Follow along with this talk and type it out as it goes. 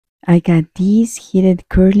I got this heated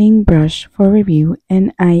curling brush for review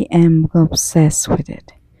and I am obsessed with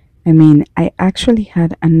it. I mean, I actually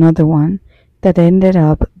had another one that ended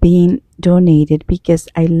up being donated because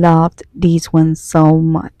I loved this one so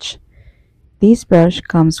much. This brush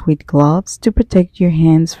comes with gloves to protect your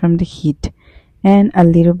hands from the heat and a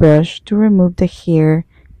little brush to remove the hair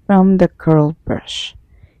from the curl brush.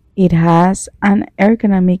 It has an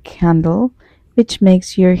ergonomic handle which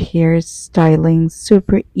makes your hair styling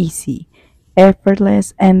super easy,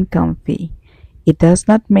 effortless, and comfy. It does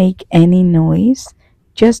not make any noise,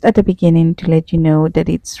 just at the beginning to let you know that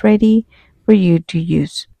it's ready for you to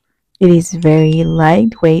use. It is very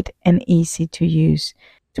lightweight and easy to use.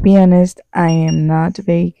 To be honest, I am not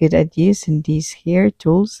very good at using these hair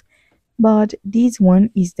tools, but this one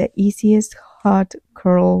is the easiest hot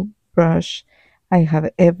curl brush I have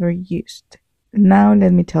ever used. Now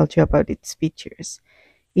let me tell you about its features.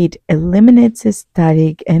 It eliminates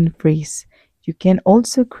static and frizz. You can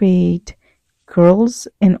also create curls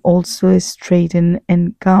and also straighten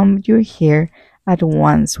and comb your hair at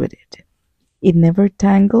once with it. It never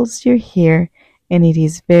tangles your hair and it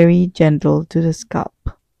is very gentle to the scalp.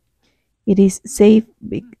 It is safe.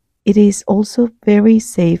 It is also very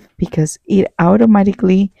safe because it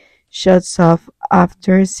automatically shuts off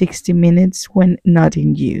after 60 minutes when not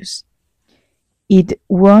in use. It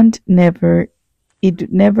won't never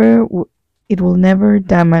it never it will never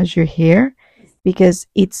damage your hair because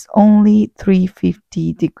it's only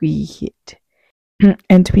 350-degree heat.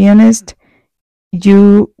 And to be honest,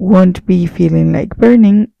 you won't be feeling like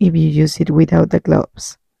burning if you use it without the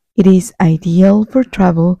gloves. It is ideal for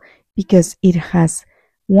travel because it has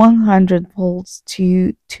 100 volts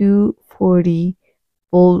to 240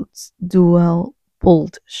 volts dual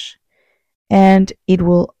voltage, and it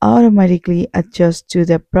will automatically adjust to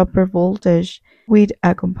the proper voltage with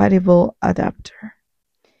a compatible adapter.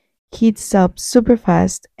 Heats up super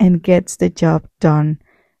fast and gets the job done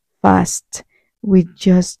fast with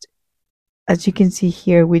just, as you can see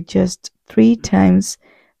here, with just 3 times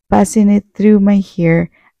passing it through my hair,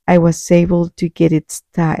 I was able to get it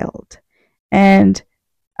styled. And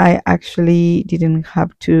I actually didn't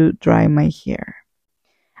have to dry my hair.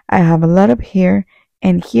 I have a lot of hair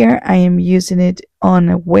and here I am using it on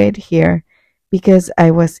a wet hair because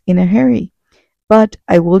I was in a hurry. But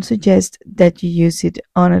I would suggest that you use it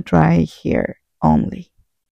on a dry hair only.